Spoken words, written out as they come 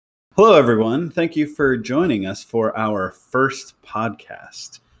Hello, everyone. Thank you for joining us for our first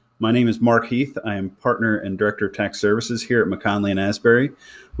podcast. My name is Mark Heath. I am partner and director of tax services here at McConley and Asbury.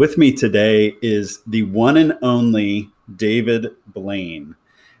 With me today is the one and only David Blaine.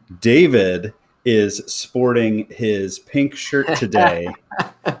 David is sporting his pink shirt today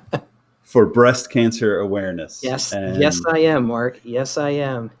for breast cancer awareness. Yes, yes, I am, Mark. Yes, I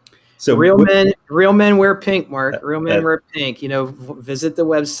am. So real men wear pink, Mark. Real men wear pink. Visit the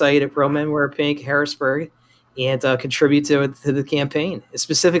website at Real Men Wear Pink, Harrisburg, and contribute to the campaign.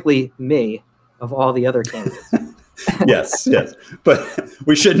 Specifically, me, of all the other candidates. Yes. But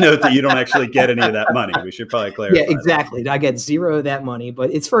we should note that you don't actually get any of that money. We should probably clarify. Yeah, exactly. I get zero of that money, but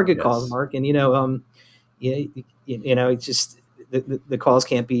it's for a good cause, Mark. And it's just the cause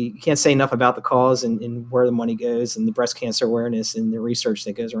you can't say enough about the cause and where the money goes and the breast cancer awareness and the research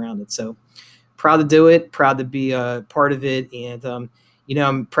that goes around it. So proud to do it, proud to be a part of it. And,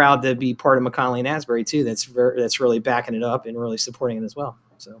 I'm proud to be part of McConley and Asbury too. That's really backing it up and really supporting it as well.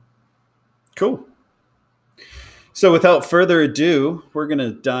 So cool. So without further ado, we're going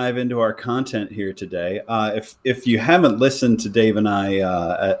to dive into our content here today. If you haven't listened to Dave and I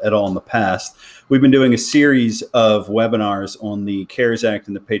at all in the past, we've been doing a series of webinars on the CARES Act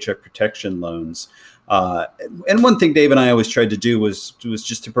and the Paycheck Protection Loans. And one thing Dave and I always tried to do was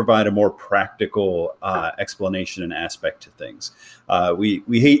just to provide a more practical explanation and aspect to things.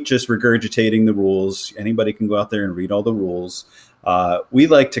 We hate just regurgitating the rules. Anybody can go out there and read all the rules. We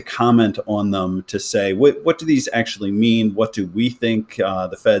like to comment on them to say, what do these actually mean? What do we think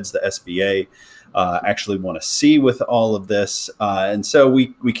the feds, the SBA, actually want to see with all of this? And so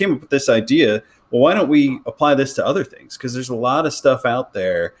we came up with this idea. Well, why don't we apply this to other things? Because there's a lot of stuff out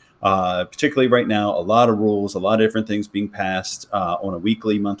there, particularly right now, a lot of rules, a lot of different things being passed on a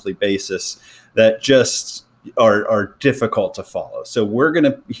weekly, monthly basis that just are difficult to follow. So we're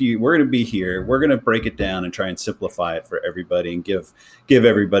gonna be here. We're gonna break it down and try and simplify it for everybody and give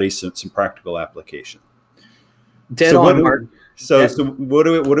everybody some practical application. So what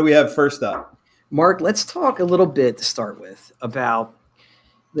do we have first up? Mark, let's talk a little bit to start with about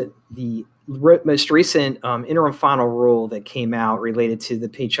the most recent Interim Final Rule that came out related to the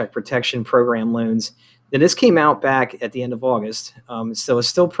Paycheck Protection Program Loans. Now, this came out back at the end of August, so it's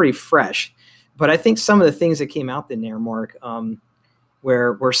still pretty fresh. But I think some of the things that came out in there, Mark,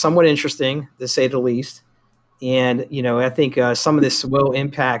 were somewhat interesting, to say the least. And, I think some of this will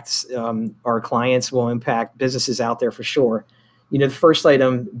impact our clients, will impact businesses out there for sure. The first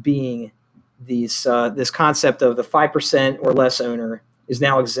item being this concept of the 5% or less owner is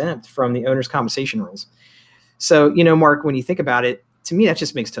now exempt from the owner's compensation rules. So, Mark, when you think about it, to me, that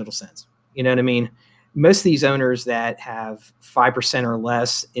just makes total sense. You know what I mean? Most of these owners that have 5% or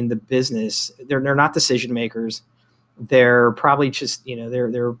less in the business, they're not decision makers. They're probably just,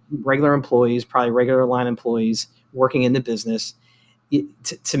 they're regular employees, probably regular line employees working in the business.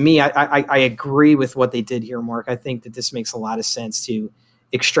 To me, I agree with what they did here, Mark. I think that this makes a lot of sense to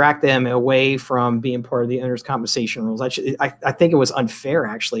extract them away from being part of the owner's compensation rules. I think it was unfair,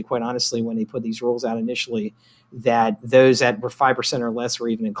 actually, quite honestly, when they put these rules out initially, that those that were 5% or less were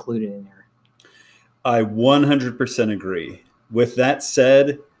even included in there. I 100% agree. With that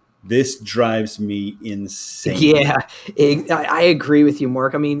said, this drives me insane. Yeah, I agree with you,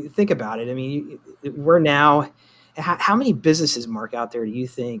 Mark. I mean, think about it. I mean, we're now, how many businesses, Mark, out there do you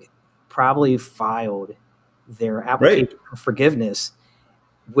think probably filed their application for forgiveness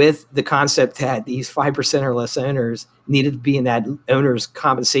with the concept that these 5% or less owners needed to be in that owner's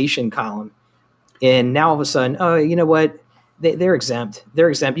compensation column? And now all of a sudden, oh, you know what? They're exempt. They're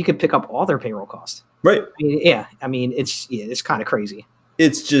exempt. You could pick up all their payroll costs. Right. It's kind of crazy.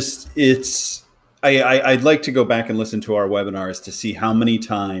 I'd like to go back and listen to our webinars to see how many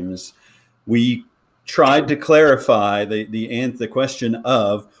times we tried to clarify the question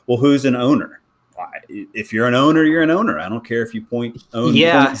of, well, who's an owner? If you're an owner, you're an owner. I don't care if you own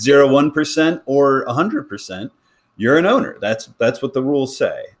 0.01% or 100%. You're an owner. That's what the rules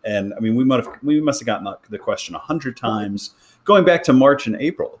say. And I mean, we must have gotten the question 100 times going back to March and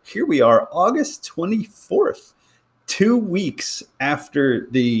April. Here we are, August 24th, 2 weeks after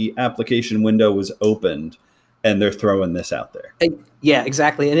the application window was opened, and they're throwing this out there. Yeah,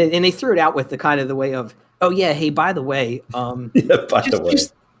 exactly. And they threw it out with the kind of the way of, oh yeah, hey, by the way,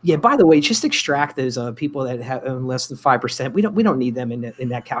 just extract those people that own less than 5%. We don't need them in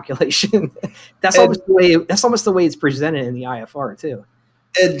that calculation. That's almost the way it's presented in the IFR too.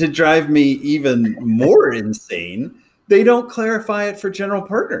 And to drive me even more insane, they don't clarify it for general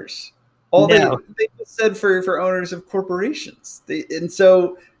partners. They said for owners of corporations. And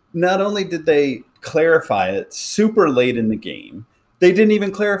so not only did they clarify it super late in the game, they didn't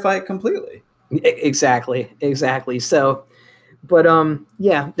even clarify it completely. Exactly. So, but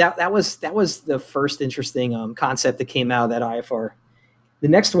yeah, that was the first interesting concept that came out of that IFR. The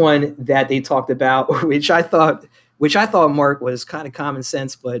next one that they talked about, which I thought, Mark, was kind of common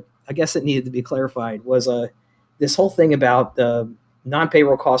sense, but I guess it needed to be clarified, was this whole thing about the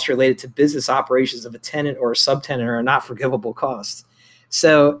non-payroll costs related to business operations of a tenant or a subtenant are not forgivable costs.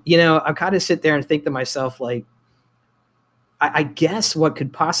 So, I kind of sit there and think to myself, like, I guess what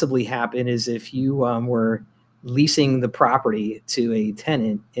could possibly happen is if you were leasing the property to a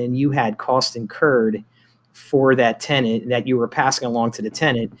tenant and you had costs incurred for that tenant that you were passing along to the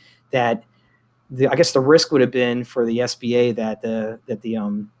tenant, that I guess the risk would have been for the SBA that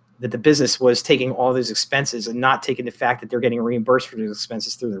the business was taking all those expenses and not taking the fact that they're getting reimbursed for those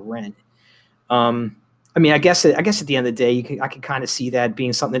expenses through the rent. I mean, I guess at the end of the day, I could kind of see that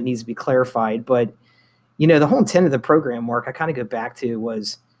being something that needs to be clarified. But the whole intent of the program, Mark, I kind of go back to it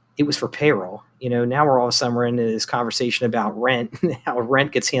was for payroll. Now we're all of a sudden we're into this conversation about rent, how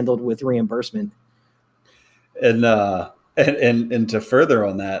rent gets handled with reimbursement. And to further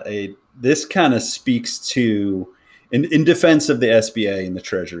on that, this kind of speaks to, in defense of the SBA and the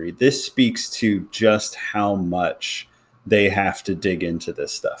Treasury, this speaks to just how much they have to dig into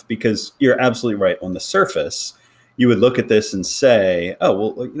this stuff. Because you're absolutely right. On the surface, you would look at this and say, oh,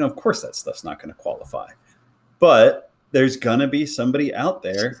 well, of course that stuff's not going to qualify. But there's going to be somebody out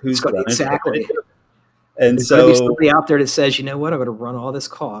there who's going to. Exactly. And there's so going to be somebody out there that says, you know what, I'm going to run all this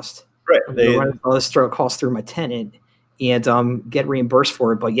cost. Right. I'm going to run all this cost through my tenant and get reimbursed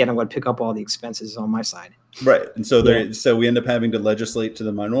for it, but yet I'm going to pick up all the expenses on my side. Right. And so so we end up having to legislate to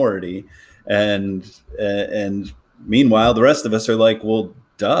the minority, and meanwhile the rest of us are like, well,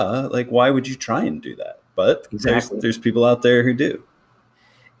 duh, like why would you try and do that? But exactly. there's people out there who do.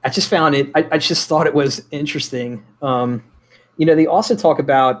 I just found it. I just thought it was interesting. They also talk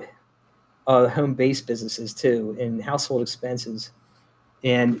about home-based businesses too and household expenses,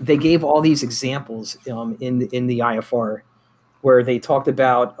 and they gave all these examples in the IFR, where they talked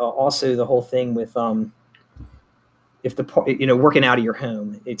about also the whole thing with if working out of your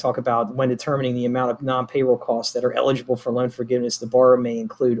home. They talk about when determining the amount of non-payroll costs that are eligible for loan forgiveness, the borrower may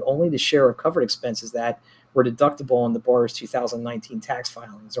include only the share of covered expenses that were deductible on the borrower's 2019 tax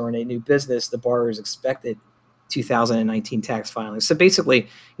filings, or in a new business, the borrower's expected 2019 tax filings. So basically,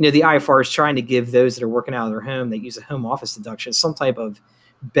 the IFR is trying to give those that are working out of their home that use a home office deduction some type of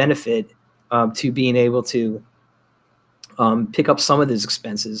benefit to being able to pick up some of those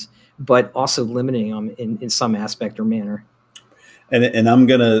expenses, but also limiting them in some aspect or manner. And I'm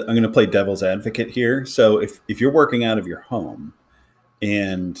gonna play devil's advocate here. So if you're working out of your home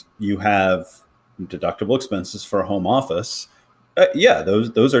and you have deductible expenses for a home office,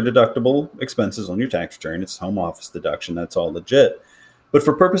 those are deductible expenses on your tax return. It's home office deduction. That's all legit. But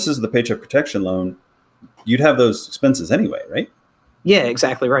for purposes of the Paycheck Protection Loan, you'd have those expenses anyway, right? Yeah,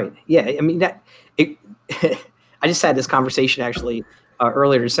 exactly right. Yeah, I mean I just had this conversation actually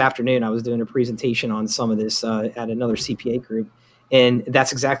earlier this afternoon. I was doing a presentation on some of this at another CPA group, and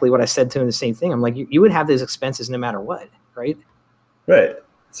that's exactly what I said to him. The same thing. I'm like, you would have those expenses no matter what, right? Right.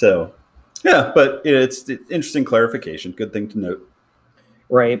 So, yeah, but it's interesting clarification. Good thing to note.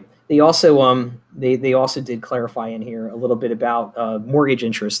 Right. They also they also did clarify in here a little bit about mortgage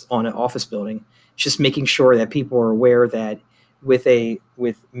interest on an office building. Just making sure that people are aware that with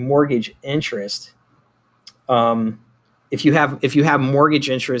mortgage interest, if you have mortgage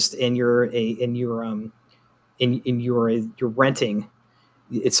interest and you're renting,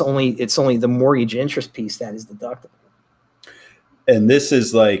 it's only the mortgage interest piece that is deductible. And this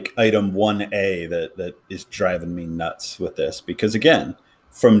is like item 1A that is driving me nuts with this, because again,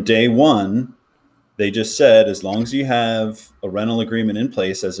 from day one, they just said as long as you have a rental agreement in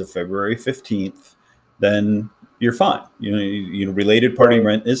place as of February 15th, then you're fine. Related party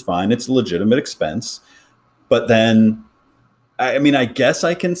rent is fine. It's a legitimate expense. But then, I guess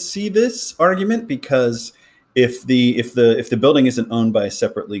I can see this argument, because if the building isn't owned by a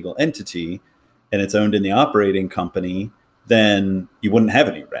separate legal entity and it's owned in the operating company, then you wouldn't have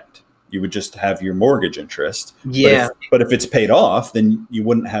any rent. You would just have your mortgage interest. Yeah. But if it's paid off, then you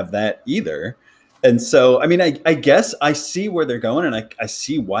wouldn't have that either. And so, I guess I see where they're going, and I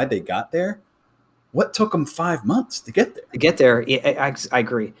see why they got there. What took them 5 months to get there? I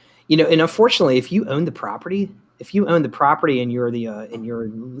agree. And unfortunately, if you own the property and you're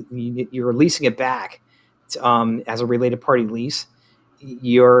you're leasing it back as a related party lease,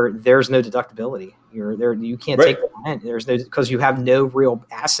 there's no deductibility. You can't take the rent. There's no, because you have no real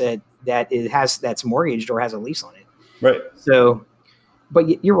asset that's mortgaged or has a lease on it. Right. So,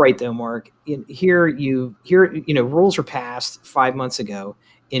 But you're right, though, Mark. Rules were passed 5 months ago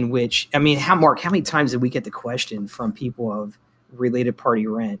in which, I mean, how many times did we get the question from people of related party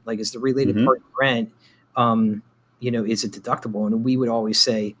rent? Like, is the related party rent, is it deductible? And we would always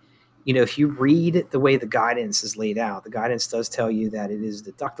say, if you read the way the guidance is laid out, the guidance does tell you that it is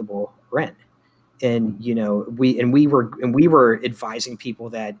deductible rent. And, we were advising people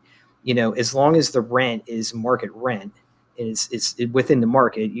that, as long as the rent is market rent, it's within the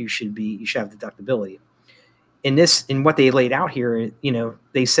market, you should have deductibility. In what they laid out here,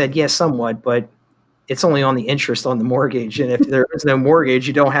 they said, yes, somewhat, but it's only on the interest on the mortgage. And if there is no mortgage,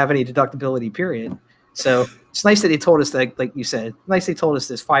 you don't have any deductibility, period. So it's nice that they told us that, like you said, they told us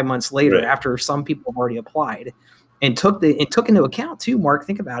this 5 months later, right, after some people have already applied and took into account too, Mark,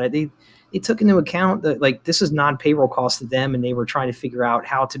 think about it. They took into account that, like, this is non-payroll cost to them, and they were trying to figure out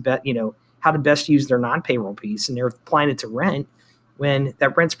how to best use their non-payroll piece, and they're applying it to rent when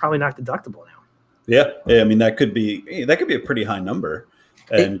that rent's probably not deductible now. Yeah. I mean, that could be a pretty high number,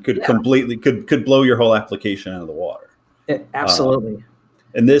 and could blow your whole application out of the water. Absolutely.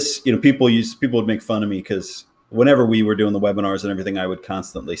 And this, people would make fun of me because whenever we were doing the webinars and everything, I would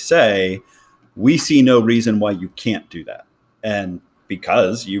constantly say, we see no reason why you can't do that. And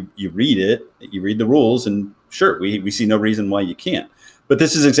because you read the rules, and sure, we see no reason why you can't. But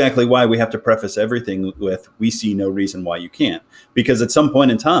this is exactly why we have to preface everything with, we see no reason why you can't. Because at some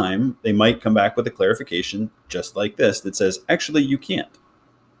point in time, they might come back with a clarification just like this that says, actually, you can't.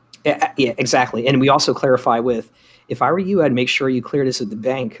 Yeah, exactly. And we also clarify with, if I were you, I'd make sure you clear this with the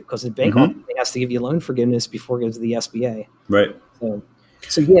bank, because the bank has to give you loan forgiveness before it goes to the SBA. Right.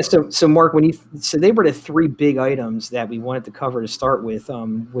 So Mark, they were the three big items that we wanted to cover to start with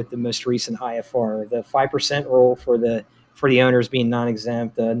the most recent IFR: the 5% rule for the owners being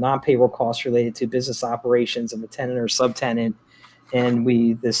non-exempt, the non-payroll costs related to business operations of a tenant or subtenant, and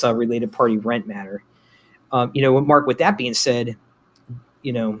this related party rent matter. Mark, with that being said,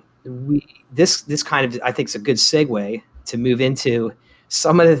 this kind of, I think, is a good segue to move into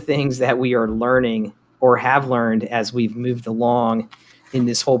some of the things that we are learning or have learned as we've moved along in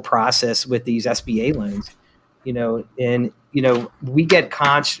this whole process with these SBA loans.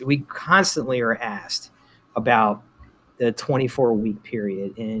 We constantly are asked about the 24-week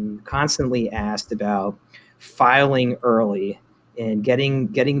period, and constantly asked about filing early and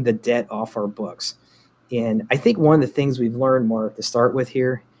getting the debt off our books. And I think one of the things we've learned, Mark, to start with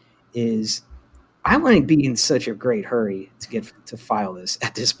here is, I wouldn't be in such a great hurry to file this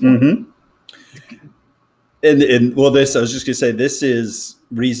at this point. Mm-hmm. And well, I was just going to say, this is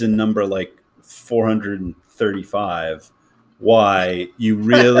reason number 435 why you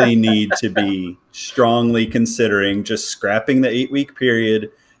really need to be strongly considering just scrapping the 8-week period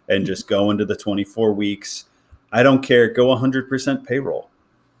and just go into the 24 weeks. I don't care. Go 100% payroll.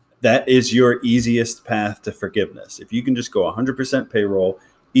 That is your easiest path to forgiveness. If you can just go 100% payroll,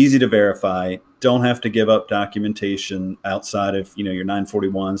 easy to verify, don't have to give up documentation outside of your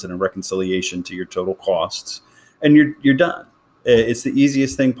 941s and a reconciliation to your total costs, and you're done. It's the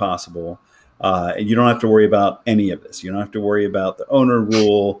easiest thing possible. And you don't have to worry about any of this. You don't have to worry about the owner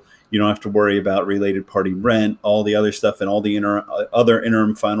rule. You don't have to worry about related party rent, all the other stuff, and all the other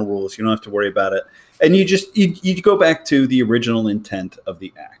interim final rules. You don't have to worry about it. And you go back to the original intent of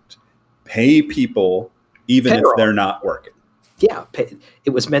the act. Pay people even Payroll. If they're not working. Yeah,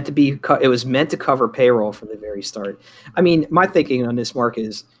 it was meant to cover payroll from the very start. I mean, my thinking on this, Mark,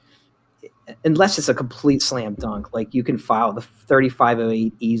 is, unless it's a complete slam dunk, like you can file the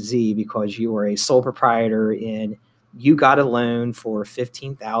 3508 EZ because you are a sole proprietor and you got a loan for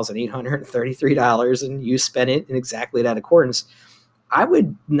 $15,833 and you spent it in exactly that accordance, I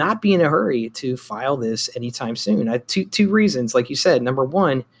would not be in a hurry to file this anytime soon. Two reasons, like you said. Number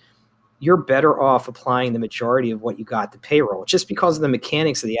one, you're better off applying the majority of what you got to payroll, just because of the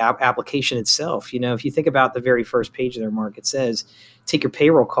mechanics of the application itself. If you think about the very first page of their Mark, it says, take your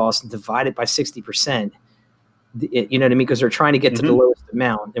payroll costs and divide it by 60%. You know what I mean? Because they're trying to get to the lowest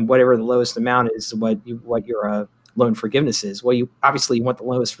amount, and whatever the lowest amount is, what your loan forgiveness is. Well, you obviously want the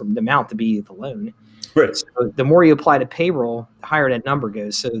lowest from the amount to be the loan. Right. So the more you apply to payroll, the higher that number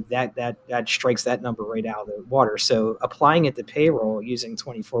goes. So that strikes that number right out of the water. So applying it to payroll using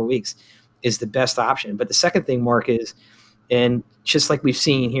 24 weeks is the best option. But the second thing, Mark, is, and just like we've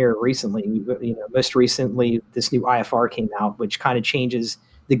seen here recently, most recently, this new IFR came out, which kind of changes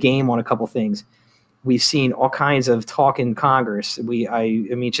the game on a couple things. We've seen all kinds of talk in Congress. I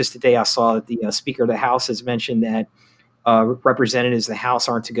mean, just today I saw that the Speaker of the House has mentioned that representatives of the House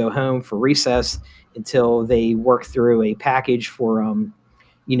aren't to go home for recess until they work through a package for,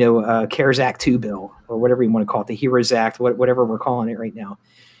 CARES Act 2 bill, or whatever you want to call it, the HEROES Act, whatever we're calling it right now,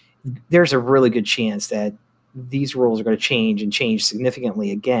 there's a really good chance that these rules are going to change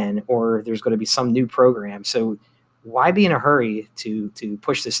significantly again, or there's going to be some new program. So why be in a hurry to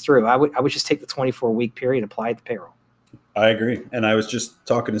push this through? I would just take the 24-week period, apply it to payroll. I agree. And I was just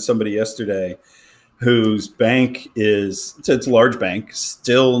talking to somebody yesterday whose bank it's a large bank,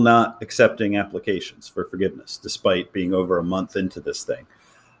 still not accepting applications for forgiveness, despite being over a month into this thing.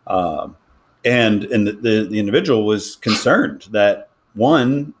 And the individual was concerned that,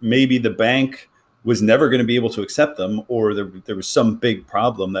 one, maybe the bank was never going to be able to accept them, or there was some big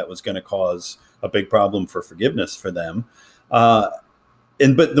problem that was going to cause a big problem for forgiveness for them. But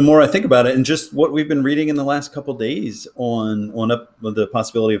the more I think about it, and just what we've been reading in the last couple of days on the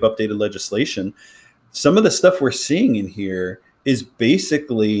possibility of updated legislation, some of the stuff we're seeing in here is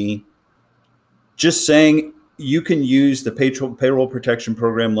basically just saying you can use the Payroll Protection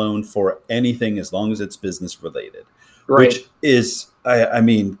Program loan for anything as long as it's business related, right? Which is, I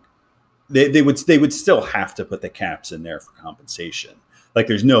mean, they would still have to put the caps in there for compensation. Like,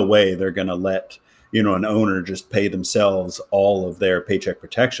 there's no way they're going to let an owner just pay themselves all of their Paycheck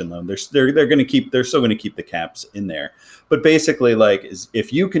Protection loan. They're still going to keep the caps in there. But basically,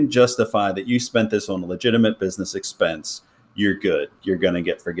 if you can justify that you spent this on a legitimate business expense, you're good. You're going to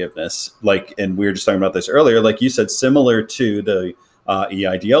get forgiveness. And we were just talking about this earlier, like you said, similar to the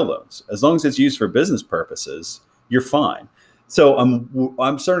EIDL loans. As long as it's used for business purposes, you're fine. So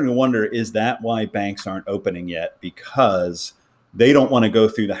I'm starting to wonder, is that why banks aren't opening yet? Because they don't want to go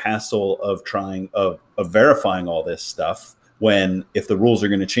through the hassle of verifying all this stuff, when if the rules are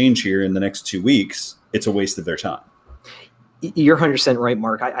going to change here in the next 2 weeks, it's a waste of their time. You're 100% right,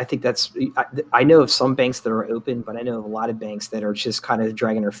 Mark. I think I know of some banks that are open, but I know of a lot of banks that are just kind of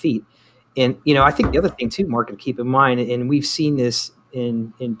dragging their feet. And, I think the other thing too, Mark, to keep in mind, and we've seen this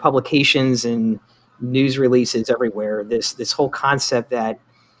in publications and news releases everywhere, this whole concept that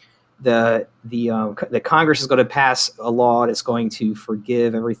the Congress is going to pass a law that's going to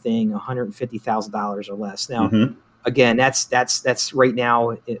forgive everything $150,000 or less. Now, again, that's right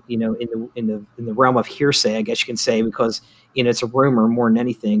now, in the realm of hearsay, I guess you can say, because it's a rumor more than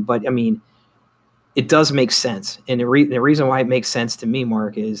anything. But I mean, it does make sense, and the reason why it makes sense to me,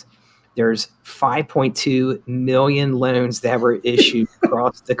 Mark, is there's 5.2 million loans that were issued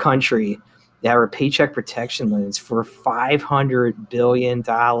across the country that were Paycheck Protection loans for $500 billion.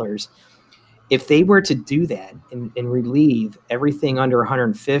 If they were to do that and relieve everything under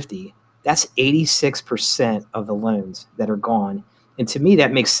 150, that's 86% of the loans that are gone. And to me,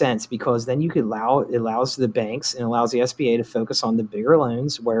 that makes sense, because then it allows the banks and allows the SBA to focus on the bigger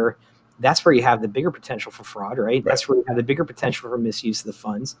loans, where that's where you have the bigger potential for fraud, right? That's where you have the bigger potential for misuse of the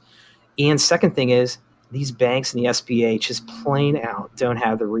funds. And second thing is, these banks and the SBA just plain out don't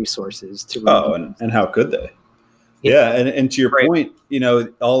have the resources to. And how could they? Yeah. And to your point,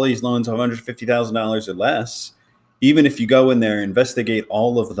 all these loans of $150,000 or less, even if you go in there and investigate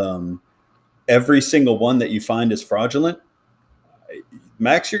all of them, every single one that you find is fraudulent,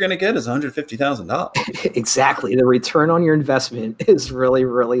 max you're going to get is $150,000. Exactly. The return on your investment is really,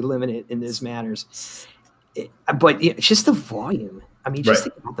 really limited in these matters. But it's just the volume. I mean, just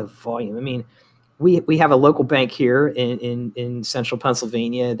think about the volume. I mean, we have a local bank here in central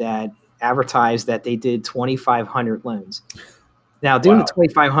Pennsylvania that advertised that they did 2,500 loans. Now, doing the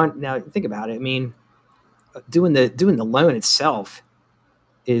 2,500. Now, think about it. I mean, doing the loan itself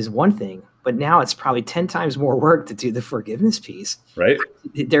is one thing, but now it's probably 10 times more work to do the forgiveness piece. Right.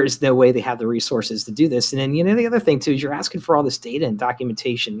 There's no way they have the resources to do this. And then, the other thing too is you're asking for all this data and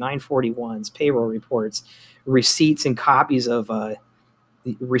documentation, 941s, payroll reports, receipts and copies of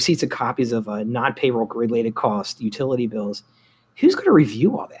non-payroll related costs, utility bills. Who's going to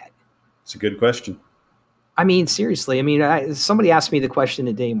review all that? It's a good question. I mean, seriously. I mean, somebody asked me the question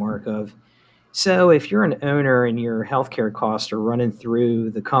today, Mark, of, so if you're an owner and your healthcare costs are running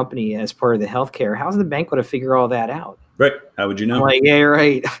through the company as part of the healthcare, how's the bank going to figure all that out? Right. How would you know? I'm like, yeah, you're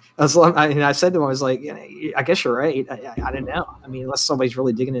right. I said to him, I was like, I guess you're right. I don't know. I mean, unless somebody's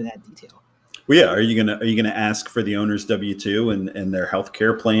really digging into that detail. Well, yeah. Are you gonna ask for the owner's W-2 and their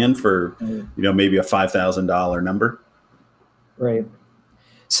healthcare plan for maybe a $5,000 number? Right.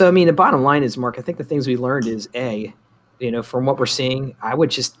 So I mean, the bottom line is, Mark, I think the things we learned is from what we're seeing, I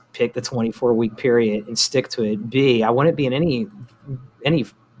would just pick the 24-week period and stick to it. B, I wouldn't be in any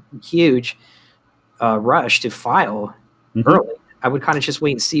huge rush to file early. I would kind of just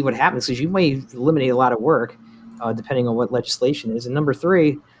wait and see what happens, because you may eliminate a lot of work depending on what legislation is. And number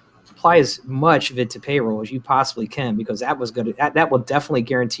 3, apply as much of it to payroll as you possibly can, because that will definitely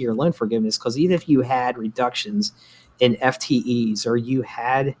guarantee your loan forgiveness. Because even if you had reductions in FTEs, or you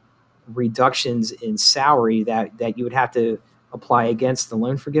had reductions in salary that you would have to apply against the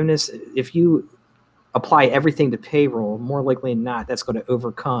loan forgiveness, if you apply everything to payroll, more likely than not, that's going to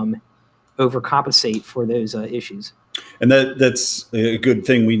overcompensate for those issues. And that's a good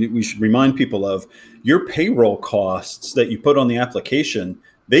thing we should remind people of. Your payroll costs that you put on the application,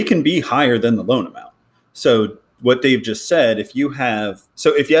 they can be higher than the loan amount. So what Dave just said, if you have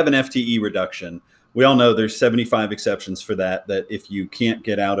an FTE reduction, we all know there's 75 exceptions for that if you can't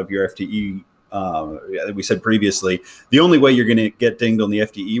get out of your FTE, we said previously, the only way you're going to get dinged on the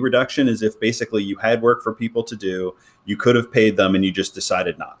FTE reduction is if basically you had work for people to do, you could have paid them, and you just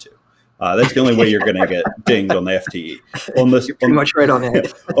decided not to. That's the only way you're going to get dinged on the FTE. You're pretty much right on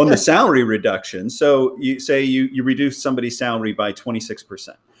that. On the salary reduction, so you say you reduce somebody's salary by 26%.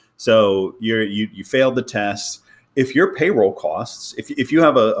 So you failed the test. If your payroll costs, if you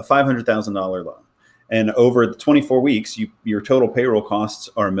have a $500,000 loan, and over the 24 weeks, your total payroll costs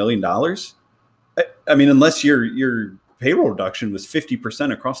are $1 million. I mean, unless your payroll reduction was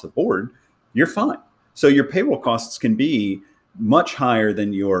 50% across the board, you're fine. So your payroll costs can be much higher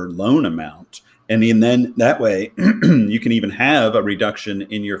than your loan amount. And then that way you can even have a reduction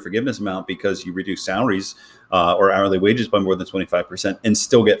in your forgiveness amount because you reduce salaries or hourly wages by more than 25% and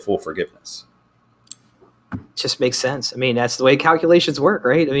still get full forgiveness. Just makes sense. I mean, that's the way calculations work,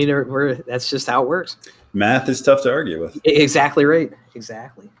 right? I mean, that's just how it works. Math is tough to argue with. Exactly right.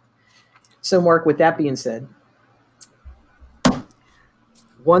 Exactly. So, Mark, with that being said,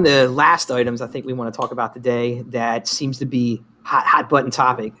 one of the last items I think we want to talk about today that seems to be hot button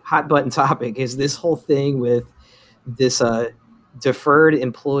topic is this whole thing with this deferred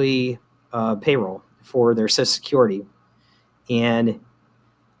employee payroll for their Social Security, and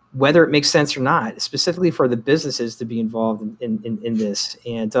whether it makes sense or not, specifically for the businesses to be involved in this.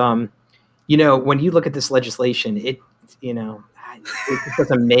 And, when you look at this legislation, it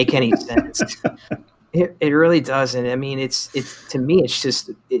doesn't make any sense. It really doesn't. I mean, it's to me, it's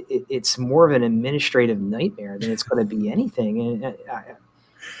just it's more of an administrative nightmare than it's going to be anything. And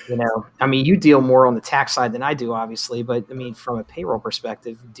I mean, you deal more on the tax side than I do, obviously, but I mean, from a payroll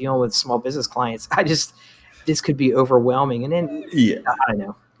perspective, dealing with small business clients, this could be overwhelming. And then I don't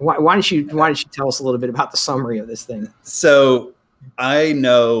know. Why don't you tell us a little bit about the summary of this thing? So I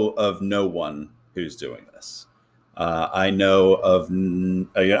know of no one who's doing this. I know of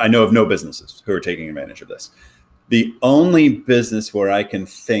no businesses who are taking advantage of this. The only business where I can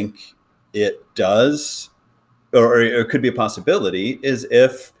think it does, or it could be a possibility, is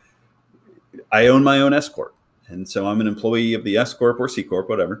if I own my own S corp, and so I'm an employee of the S corp or C corp,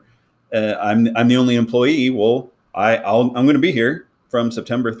 whatever. I'm the only employee. Well, I'm going to be here from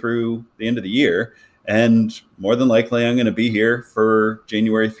September through the end of the year, and more than likely I'm going to be here for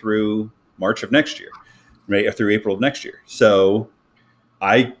January through March of next year. Right, or through April of next year. So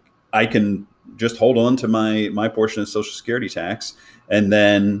I can just hold on to my portion of Social Security tax and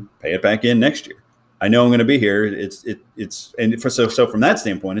then pay it back in next year. I know I'm going to be here. So from that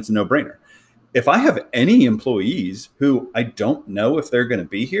standpoint, it's a no-brainer. If I have any employees who I don't know if they're going to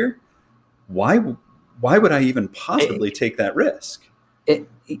be here, why would I even possibly take that risk?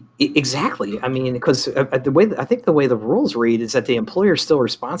 Exactly. I mean, because the way the rules read is that the employer is still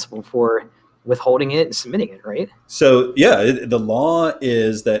responsible for withholding it and submitting it, right? So the law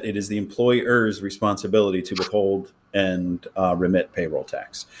is that it is the employer's responsibility to withhold and remit payroll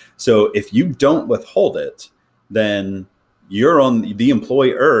tax. So if you don't withhold it, then the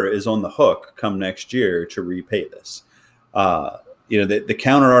employer is on the hook come next year to repay this. The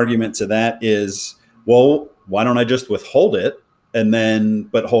counter argument to that is, well, why don't I just withhold it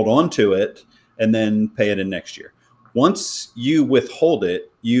but hold on to it and then pay it in next year? Once you withhold it,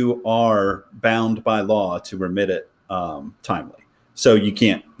 you are bound by law to remit it timely. So you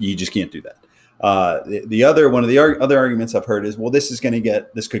just can't do that. One of the other arguments I've heard is, well, this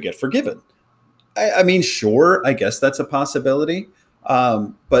could get forgiven. I mean, sure, I guess that's a possibility.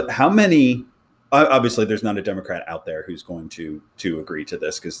 But how many? Obviously, there's not a Democrat out there who's going to agree to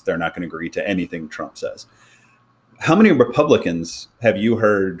this, because they're not going to agree to anything Trump says. How many Republicans have you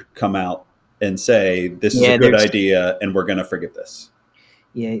heard come out and say this is a good idea and we're going to forgive this?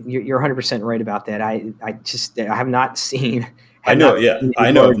 Yeah, you're 100% right about that. I have not seen. I know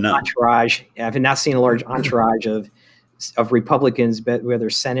of none. Entourage. I have not seen a large entourage of Republicans, whether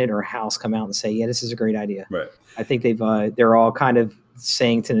Senate or House, come out and say, "Yeah, this is a great idea." Right. I think they're all kind of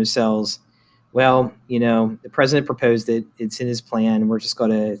saying to themselves, "Well, the president proposed it. It's in his plan. We're just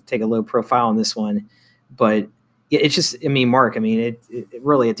going to take a low profile on this one." But it's just, I mean, Mark, I mean, it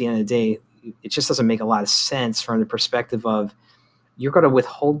really, at the end of the day, it just doesn't make a lot of sense from the perspective of, you're going to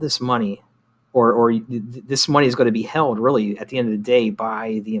withhold this money or this money is going to be held really at the end of the day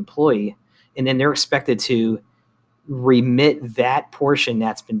by the employee, and then they're expected to remit that portion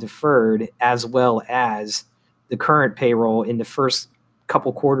that's been deferred as well as the current payroll in the first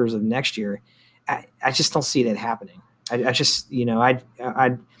couple quarters of next year. I just don't see that happening. I just,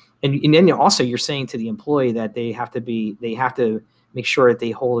 and then also you're saying to the employee that they have to make sure that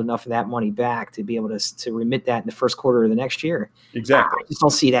they hold enough of that money back to be able to remit that in the first quarter of the next year. Exactly. I just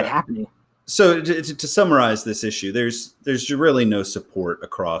don't see that happening. So to summarize this issue, there's really no support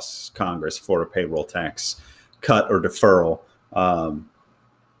across Congress for a payroll tax cut or deferral.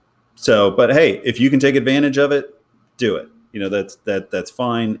 But hey, if you can take advantage of it, do it. That's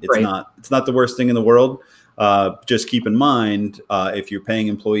fine. It's Right. not the worst thing in the world. Just keep in mind, if you're paying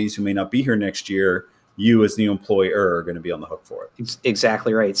employees who may not be here next year, you as the employer are going to be on the hook for it.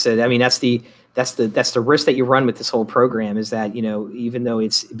 Exactly right. So I mean, that's the risk that you run with this whole program, is that, even though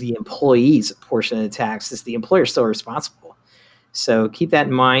it's the employee's portion of the tax, the employer still responsible. So keep that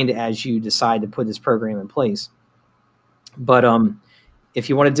in mind as you decide to put this program in place. But if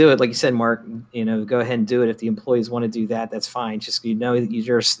you want to do it, like you said, Mark, go ahead and do it. If the employees want to do that, that's fine. Just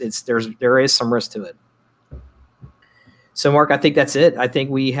that there is some risk to it. So Mark, I think that's it. I think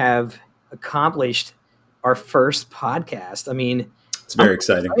we have accomplished our first podcast. I mean, it's very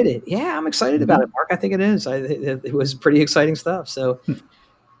exciting. Yeah, I'm excited about it, Mark. I think it is. It was pretty exciting stuff. So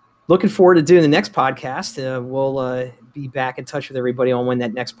looking forward to doing the next podcast. We'll be back in touch with everybody on when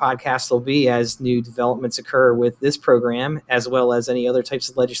that next podcast will be, as new developments occur with this program, as well as any other types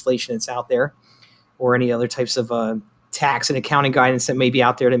of legislation that's out there, or any other types of tax and accounting guidance that may be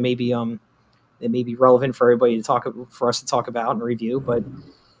out there that may be relevant for everybody for us to talk about and review. But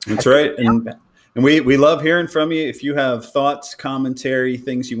that's right. And we love hearing from you. If you have thoughts, commentary,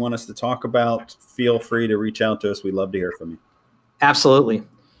 things you want us to talk about, feel free to reach out to us. We'd love to hear from you. Absolutely.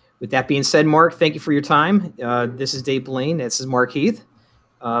 With that being said, Mark, thank you for your time. This is Dave Blaine. This is Mark Heath.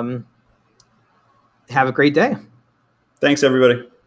 Have a great day. Thanks, everybody.